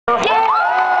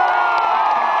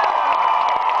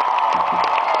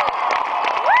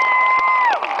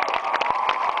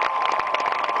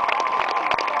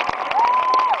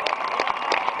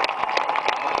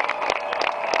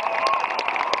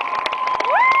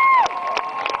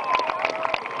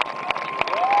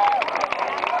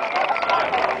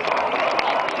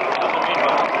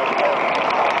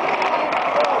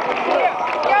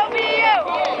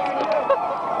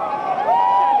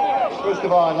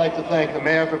like to thank the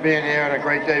mayor for being here and a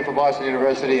great day for Boston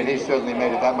University, and he certainly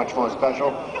made it that much more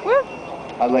special.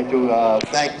 I'd like to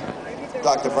thank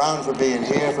Dr. Brown for being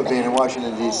here, for being in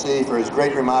Washington, D.C., for his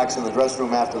great remarks in the dressing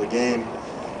room after the game,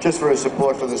 just for his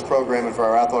support for this program and for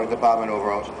our athletic department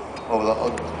over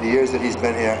the years that he's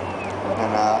been here.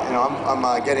 And, you know,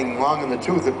 I'm getting long in the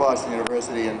tooth at Boston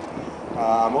University, and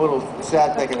I'm a little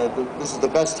sad thinking that this is the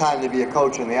best time to be a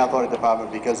coach in the athletic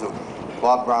department because of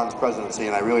Bob Brown's presidency,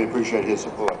 and I really appreciate his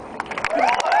support. I'd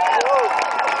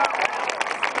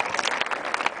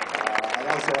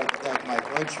also like to thank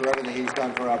Mike Lynch for everything he's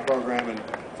done for our program and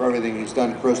for everything he's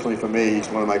done personally for me. He's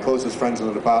one of my closest friends in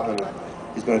the department.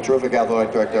 He's been a terrific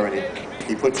athletic director, and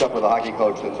he puts up with a hockey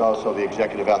coach that's also the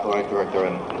executive athletic director,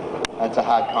 and that's a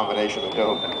hard combination to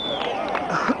do.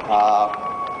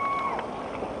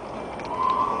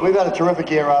 We've had a terrific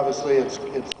year, obviously. It's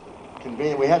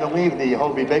convenient. We had to leave the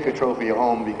Hobie Baker Trophy at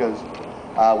home because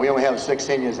we only have 6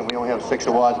 seniors and we only have 6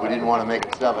 awards. We didn't want to make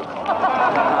it 7. So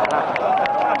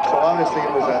obviously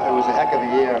it was a heck of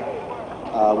a year.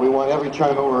 We won every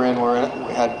tournament we're in.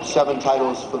 We had 7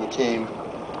 titles for the team.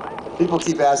 People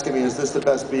keep asking me, is this the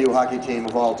best BU hockey team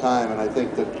of all time? And I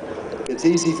think that it's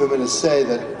easy for me to say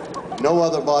that no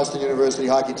other Boston University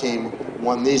hockey team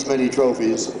won these many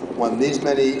trophies, won these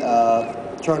many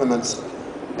tournaments,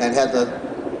 and had the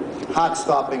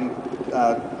heart-stopping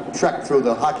trek through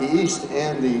the Hockey East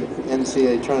and the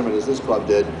NCAA tournament as this club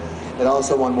did. It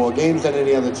also won more games than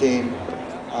any other team.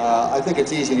 I think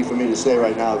it's easy for me to say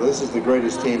right now that this is the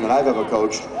greatest team that I've ever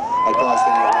coached at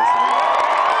Boston University.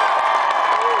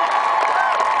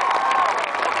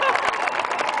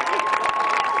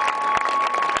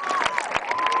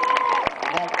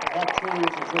 That truly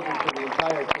is a tribute to the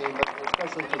entire team, but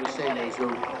especially to the seniors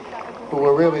who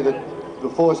were really the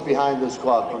force behind this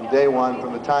club from day one,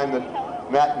 from the time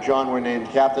that Matt and John were named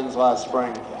captains last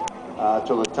spring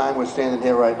till the time we're standing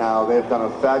here right now. They've done a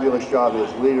fabulous job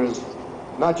as leaders,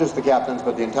 not just the captains,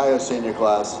 but the entire senior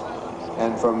class.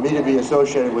 And for me to be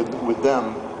associated with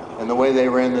them and the way they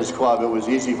ran this club, it was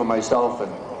easy for myself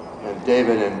and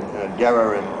David and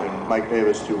Guerra and Mike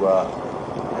Davis and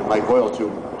Mike Hoyle to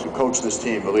coach this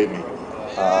team, believe me.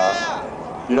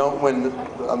 You know,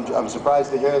 I'm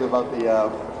surprised to hear about the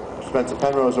Spencer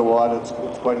Penrose Award. It's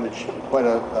quite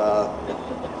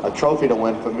a trophy to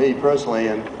win for me personally,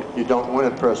 and you don't win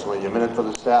it personally. You win it for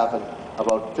the staff. And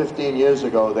about 15 years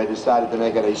ago, they decided to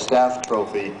make it a staff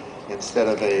trophy instead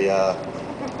of a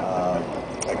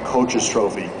coach's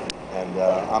trophy. And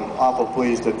I'm awful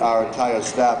pleased that our entire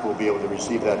staff will be able to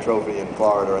receive that trophy in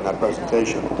Florida in that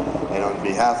presentation. And on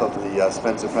behalf of the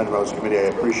Spencer Penrose Committee, I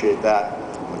appreciate that.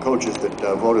 The coaches that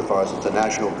voted for us. It's a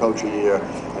National Coach of the Year,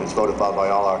 and it's voted for by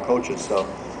all our coaches. So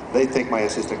they think my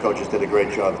assistant coaches did a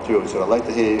great job too. So I'd like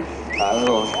to hear a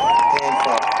little hand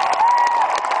for